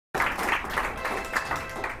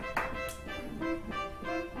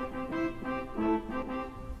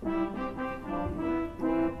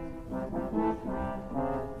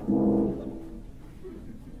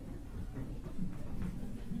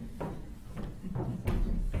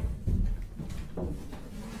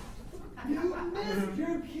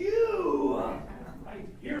Mr. Q! Right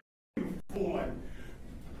here, you fool.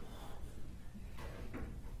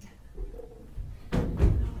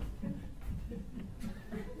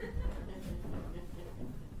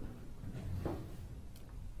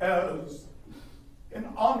 As an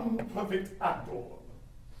unperfect actor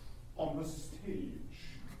on the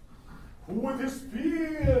stage, who with his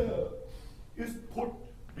fear is put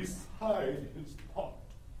beside his part,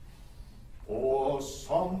 or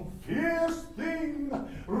some fierce thing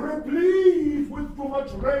replete with too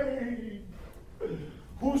much rage,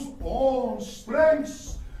 whose own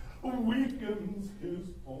strength weakens his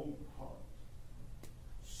own heart.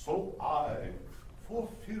 So I, for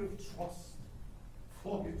fear of trust,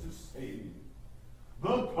 forget to say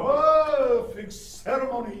the perfect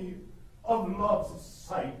ceremony of love's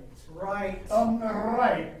sight. Right.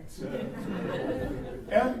 Right.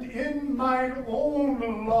 And in mine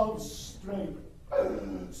own love's strength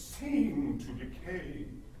seem to decay,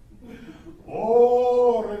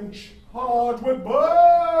 or in charge with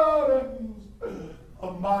burdens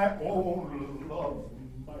of my own love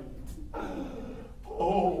might.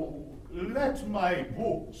 Oh, let my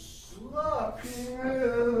books looks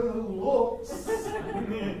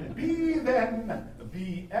be then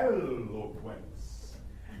the eloquence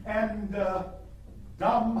and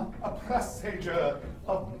dumb presager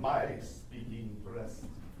of my speaking breast,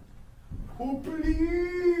 who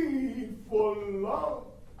plead for love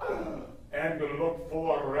and look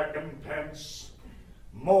for recompense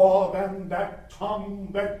more than that tongue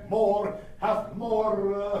that more hath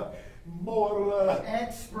more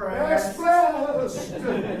expressed.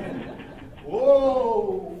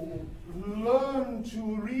 Oh, learn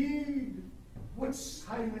to read what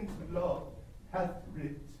silent love hath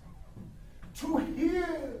writ, to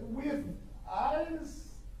hear with eyes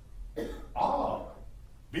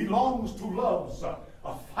belongs to love's a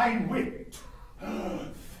fine wit.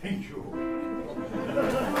 Thank you.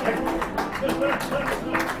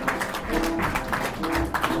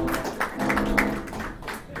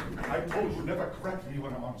 I told you never correct me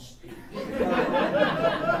when I'm on stage. Your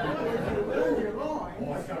line.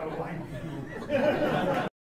 Oh, I got a line for you.